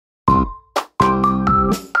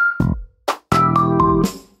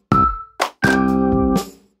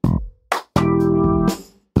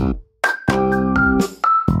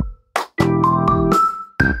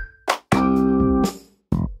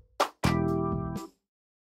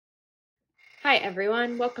Hi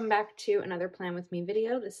everyone, welcome back to another Plan With Me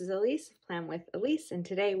video. This is Elise of Plan With Elise, and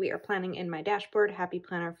today we are planning in my dashboard Happy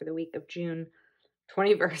Planner for the week of June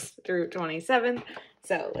 21st through 27th.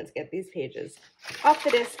 So let's get these pages off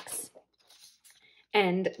the discs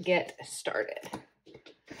and get started.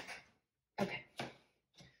 Okay,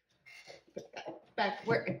 put that back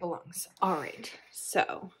where it belongs. All right,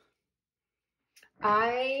 so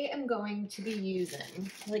I am going to be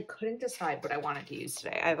using, I couldn't decide what I wanted to use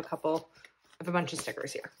today. I have a bunch of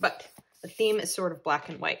stickers here, but the theme is sort of black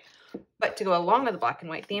and white. But to go along with the black and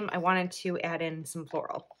white theme, I wanted to add in some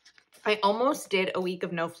floral. I almost did a week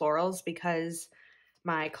of no florals because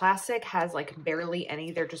my classic has like barely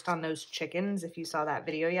any. They're just on those chickens, if you saw that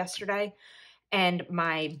video yesterday. And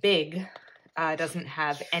my big doesn't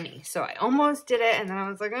have any. So I almost did it, and then I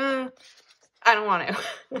was like, I don't want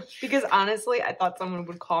to. Because honestly, I thought someone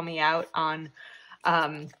would call me out on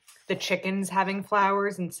the chickens having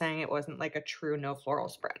flowers and saying it wasn't like a true no floral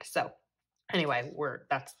spread. So anyway,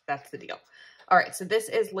 that's the deal. All right, so this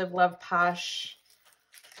is Live Love Posh.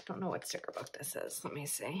 I don't know what sticker book this is. Let me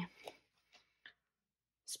see.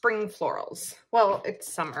 Spring Florals. Well,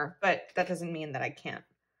 it's summer, but that doesn't mean that I can't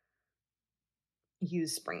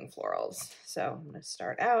use spring florals. So I'm going to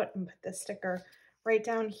start out and put this sticker right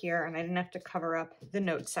down here, and I didn't have to cover up the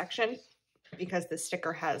notes section because the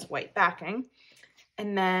sticker has white backing.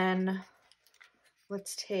 And then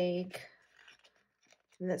let's take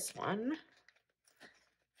this one.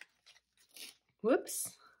 Whoops.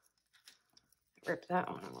 Rip that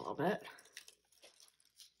one a little bit.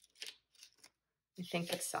 I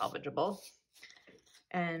think it's salvageable.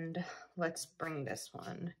 And let's bring this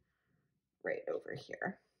one right over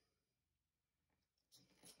here.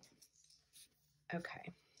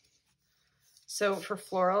 Okay. So for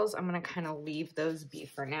florals, I'm going to kind of leave those be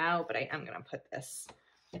for now, but I am going to put this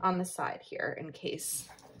on the side here in case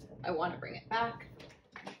I want to bring it back.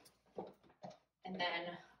 And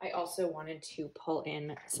then I also wanted to pull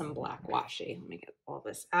in some black washi. Let me get all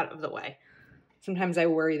this out of the way. Sometimes I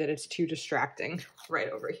worry that it's too distracting right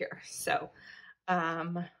over here. So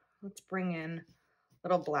let's bring in a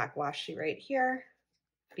little black washi right here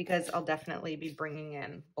because I'll definitely be bringing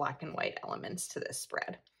in black and white elements to this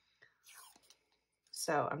spread.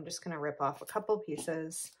 So I'm just going to rip off a couple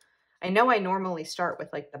pieces. I know I normally start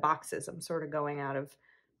with like the boxes. I'm sort of going out of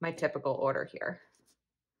my typical order here.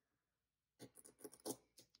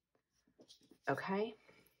 Okay,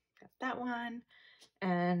 got that one.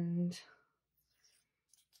 And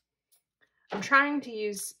I'm trying to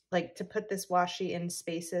use to put this washi in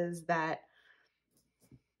spaces that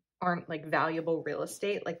aren't like valuable real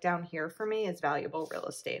estate. Like down here for me is valuable real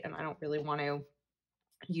estate, and I don't really want to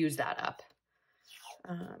use that up.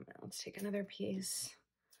 Let's take another piece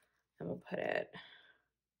and we'll put it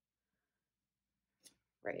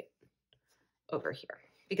right over here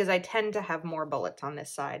because I tend to have more bullets on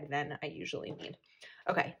this side than I usually need.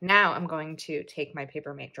 Okay, now I'm going to take my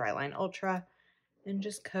Paper Mate Dryline Ultra and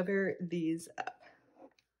just cover these up.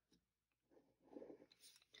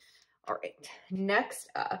 All right, next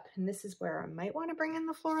up, and this is where I might want to bring in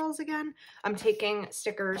the florals again. I'm taking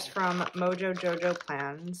stickers from Mojo Jojo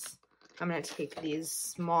Plans. I'm going to take these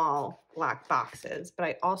small black boxes, but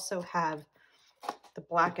I also have the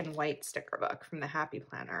black and white sticker book from the Happy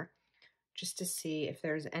Planner just to see if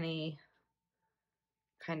there's any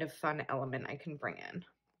kind of fun element I can bring in.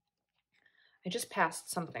 I just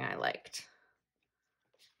passed something I liked.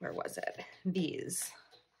 Where was it? These.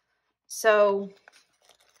 So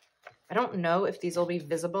I don't know if these will be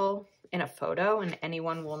visible in a photo and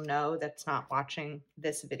anyone will know that's not watching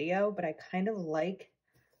this video, but I kind of like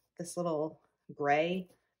this little gray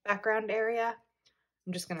background area.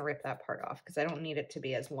 I'm just going to rip that part off because I don't need it to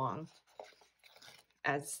be as long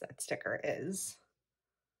as that sticker is.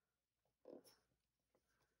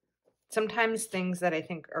 Sometimes things that I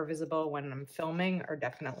think are visible when I'm filming are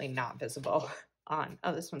definitely not visible on,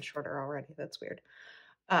 oh, this one's shorter already, that's weird,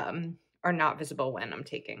 are not visible when I'm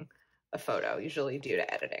taking a photo, usually due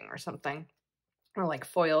to editing or something. Or like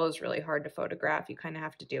foil is really hard to photograph. You kind of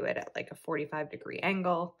have to do it at like a 45-degree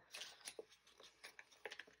angle.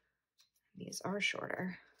 These are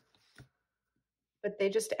shorter, but they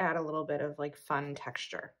just add a little bit of like fun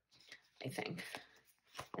texture, I think.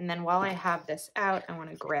 And then while I have this out, I want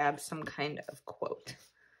to grab some kind of quote.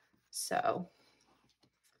 So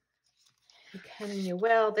you can and you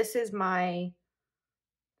will. This is my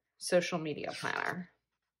social media planner.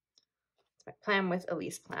 It's my Plan With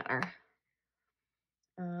Elise planner.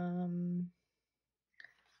 How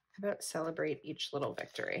about celebrate each little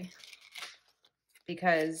victory?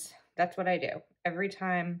 Because that's what I do. Every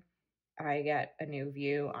time I get a new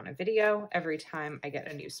view on a video, every time I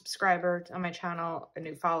get a new subscriber on my channel, a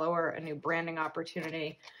new follower, a new branding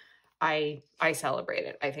opportunity, I celebrate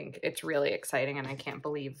it. I think it's really exciting, and I can't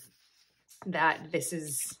believe that this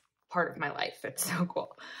is part of my life. It's so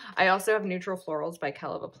cool. I also have Neutral Florals by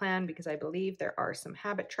Keleva Plan because I believe there are some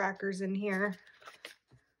habit trackers in here.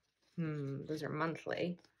 Those are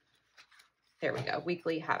monthly. There we go,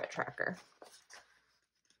 weekly habit tracker.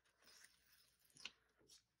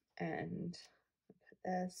 And put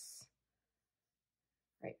this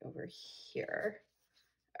right over here.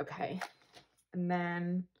 Okay, and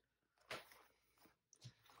then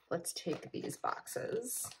let's take these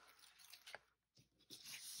boxes.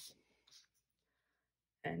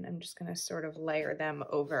 And I'm just gonna sort of layer them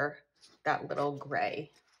over that little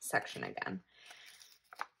gray section again.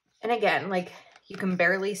 And again, like, you can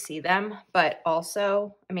barely see them, but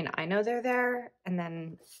also, I mean, I know they're there. And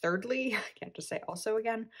then thirdly, I can't just say also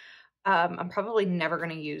again, I'm probably never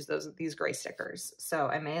gonna use these gray stickers. So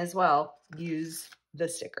I may as well use the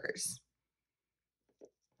stickers.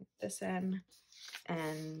 Put this in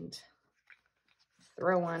and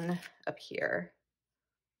throw one up here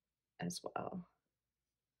as well.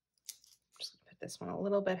 This one a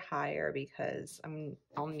little bit higher because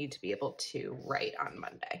I'll need to be able to write on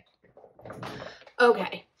Monday.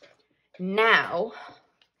 Okay, now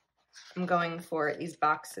I'm going for these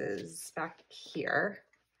boxes back here,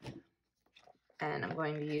 and I'm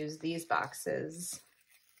going to use these boxes.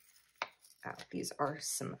 Oh, these are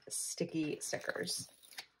some sticky stickers.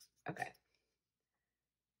 Okay,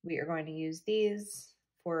 we are going to use these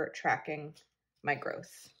for tracking my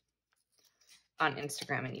growth on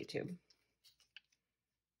Instagram and YouTube.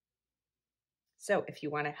 So if you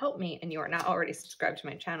want to help me and you are not already subscribed to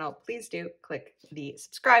my channel, please do click the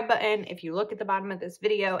subscribe button. If you look at the bottom of this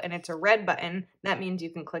video and it's a red button, that means you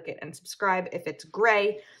can click it and subscribe. If it's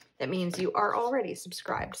gray, that means you are already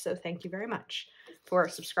subscribed. So thank you very much for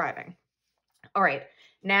subscribing. All right,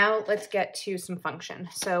 now let's get to some function.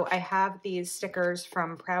 So I have these stickers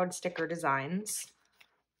from Proud Sticker Designs.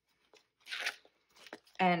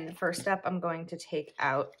 And first up, I'm going to take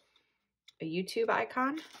out a YouTube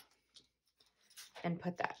icon and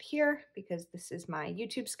put that here because this is my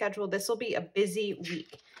YouTube schedule. This will be a busy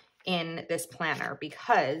week in this planner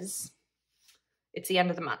because it's the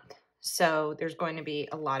end of the month. So there's going to be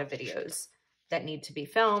a lot of videos that need to be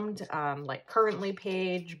filmed, like currently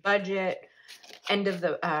page, budget,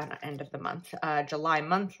 not end of the month, July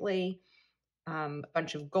monthly, a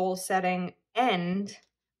bunch of goal setting. And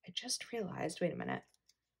I just realized, wait a minute,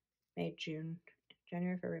 May, June,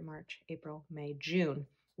 January, February, March, April, May, June.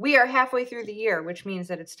 We are halfway through the year, which means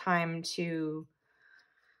that it's time to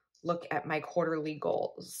look at my quarterly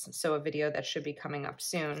goals. So a video that should be coming up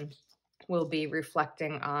soon will be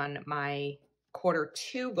reflecting on my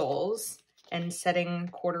Q2 goals and setting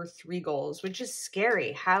Q3 goals, which is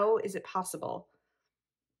scary. How is it possible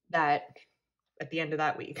that at the end of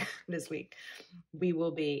that week, this week, we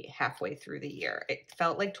will be halfway through the year? It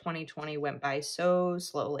felt like 2020 went by so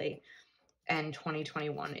slowly, and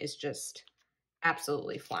 2021 is just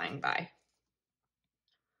absolutely flying by.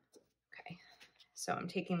 Okay, so I'm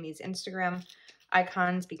taking these Instagram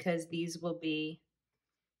icons because these will be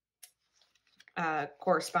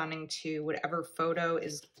corresponding to whatever photo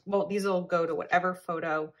is, well, these will go to whatever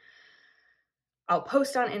photo I'll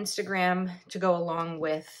post on Instagram to go along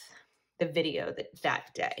with the video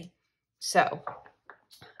that day. So,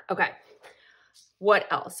 okay, what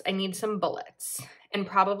else? I need some bullets and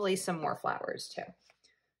probably some more flowers too.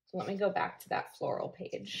 So let me go back to that floral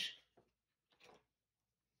page.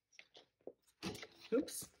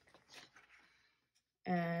 Oops.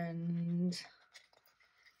 And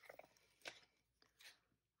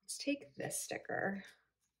let's take this sticker.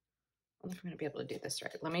 I don't know if I'm going to be able to do this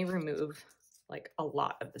right. Let me remove like a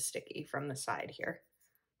lot of the sticky from the side here,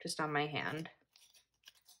 just on my hand.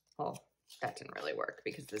 Well, that didn't really work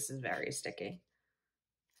because this is very sticky.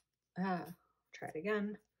 Try it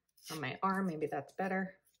again. On my arm, maybe that's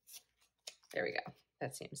better. There we go.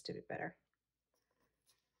 That seems to be better.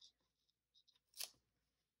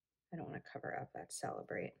 I don't want to cover up that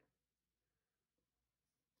celebrate.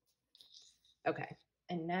 Okay,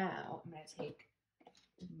 and now I'm going to take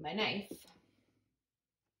my knife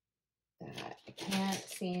that I can't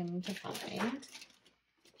seem to find.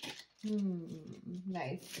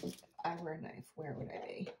 Knife. If I were a knife, where would I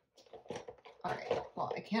be? All right,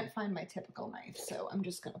 well, I can't find my typical knife, so I'm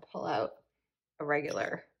just going to pull out a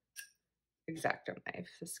regular X-Acto knife.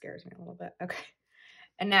 This scares me a little bit. Okay.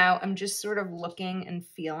 And now I'm just sort of looking and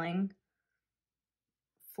feeling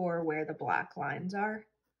for where the black lines are.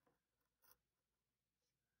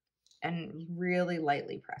 and really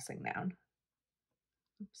lightly pressing down.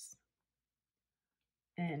 Oops.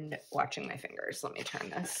 And watching my fingers. Let me turn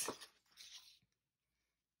this.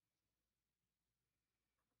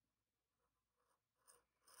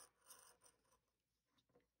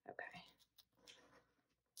 Okay.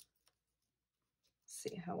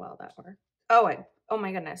 See how well that worked. Oh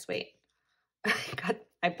my goodness, wait.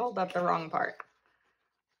 I pulled up the wrong part.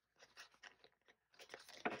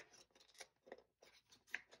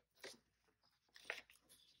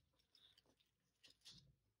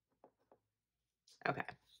 Okay,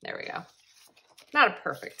 there we go. Not a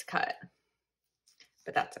perfect cut,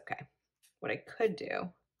 but that's okay. What I could do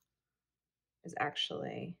is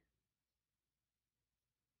actually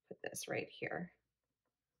put this right here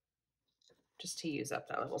just to use up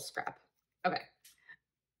that little scrap. Okay.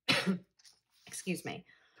 Excuse me.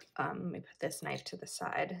 Let me put this knife to the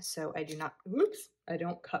side so I do not, oops, I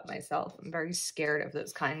don't cut myself. I'm very scared of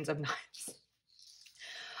those kinds of knives.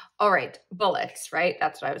 All right, bullets, right?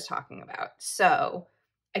 That's what I was talking about. So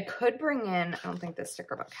I could bring in, I don't think this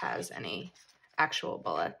sticker book has any actual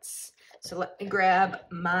bullets. So let me grab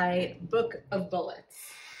my book of bullets.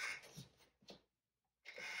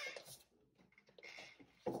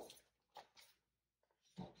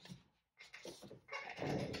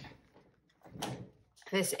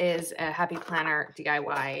 This is a Happy Planner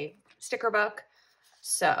DIY sticker book.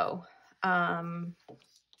 So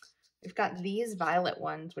we've got these violet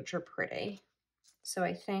ones, which are pretty. So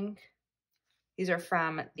I think these are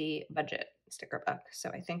from the budget sticker book. So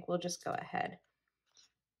I think we'll just go ahead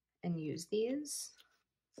and use these.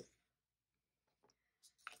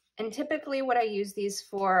 And typically what I use these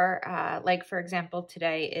for, like for example,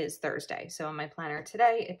 today is Thursday. So in my planner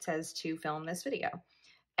today, it says to film this video.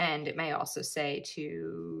 And it may also say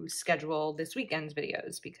to schedule this weekend's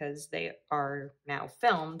videos because they are now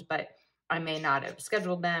filmed, but I may not have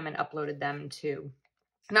scheduled them and uploaded them to,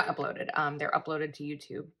 not uploaded, they're uploaded to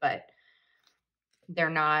YouTube, but they're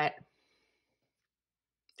not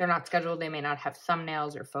scheduled. They may not have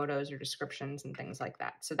thumbnails or photos or descriptions and things like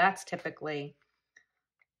that. So that's typically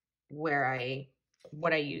what I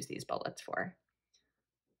use these bullets for.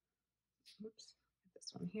 Oops,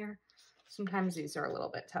 this one here. Sometimes these are a little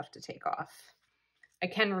bit tough to take off. I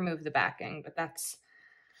can remove the backing, but that's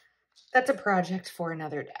a project for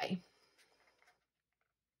another day.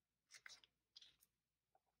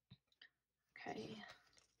 Okay.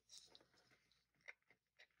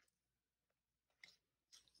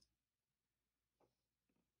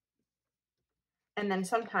 And then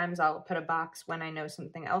sometimes I'll put a box when I know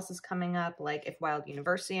something else is coming up, like if Wild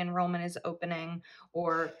University enrollment is opening,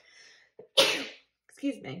 or,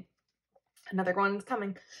 excuse me, another one's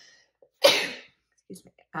coming. Excuse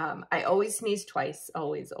me. I always sneeze twice.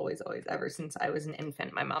 Always, always, always, ever since I was an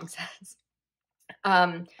infant, my mom says.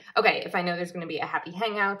 Okay, if I know there's going to be a Happy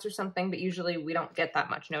Hangouts or something, but usually we don't get that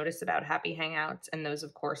much notice about Happy Hangouts. And those,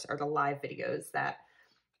 of course, are the live videos that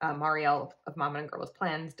Marielle of Mom and Girl with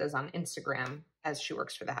Plans does on Instagram as she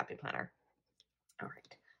works for the Happy Planner. All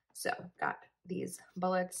right, so got these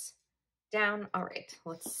bullets down. All right,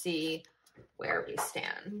 let's see where we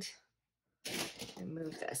stand. And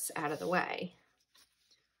move this out of the way.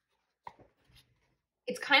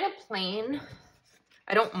 It's kind of plain.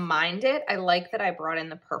 I don't mind it. I like that I brought in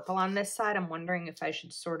the purple on this side. I'm wondering if I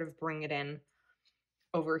should sort of bring it in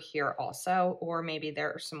over here also, or maybe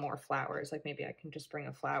there are some more flowers. Like maybe I can just bring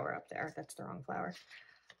a flower up there. That's the wrong flower.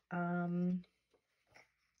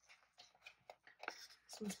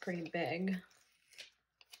 This one's pretty big.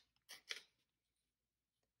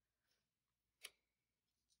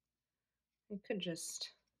 I could just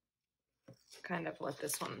kind of let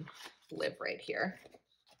this one live right here.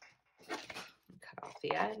 Cut off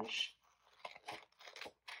the edge.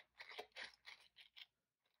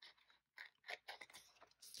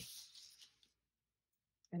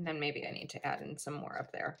 And then maybe I need to add in some more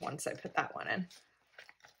up there once I put that one in.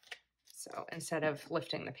 So instead of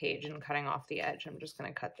lifting the page and cutting off the edge, I'm just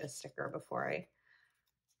going to cut this sticker before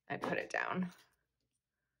I put it down.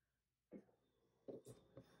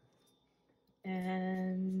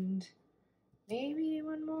 And maybe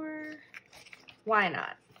one more. Why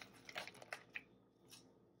not?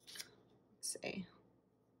 Let's see.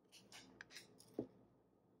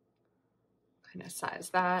 Kind of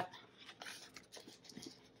size that.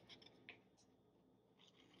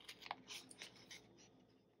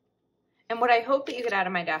 And what I hope that you get out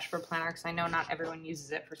of my dashboard planner, because I know not everyone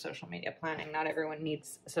uses it for social media planning, not everyone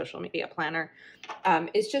needs a social media planner,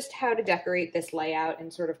 is just how to decorate this layout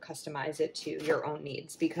and sort of customize it to your own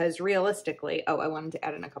needs. Because realistically, oh, I wanted to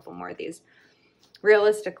add in a couple more of these.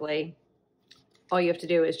 Realistically, all you have to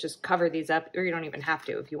do is just cover these up, or you don't even have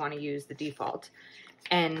to if you want to use the default,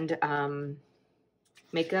 and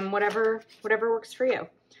make them whatever works for you.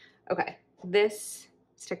 Okay, this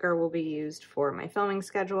sticker will be used for my filming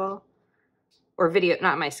schedule, or video,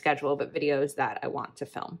 not my schedule, but videos that I want to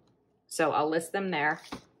film. So I'll list them there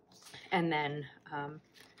and then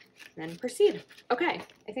proceed. Okay,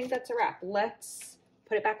 I think that's a wrap. Let's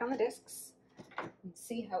put it back on the discs and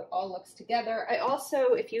see how it all looks together. I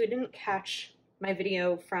also, if you didn't catch my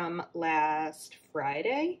video from last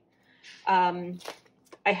Friday,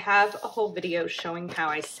 I have a whole video showing how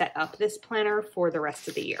I set up this planner for the rest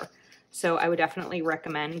of the year. So I would definitely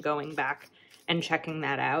recommend going back and checking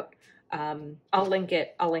that out. I'll link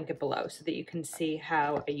it below so that you can see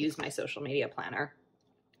how I use my social media planner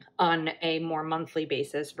on a more monthly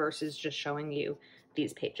basis versus just showing you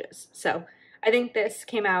these pages. So I think this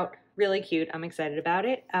came out really cute. I'm excited about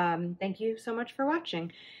it. Thank you so much for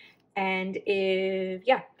watching. And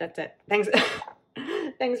yeah, that's it. Thanks.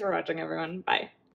 Thanks for watching, everyone. Bye.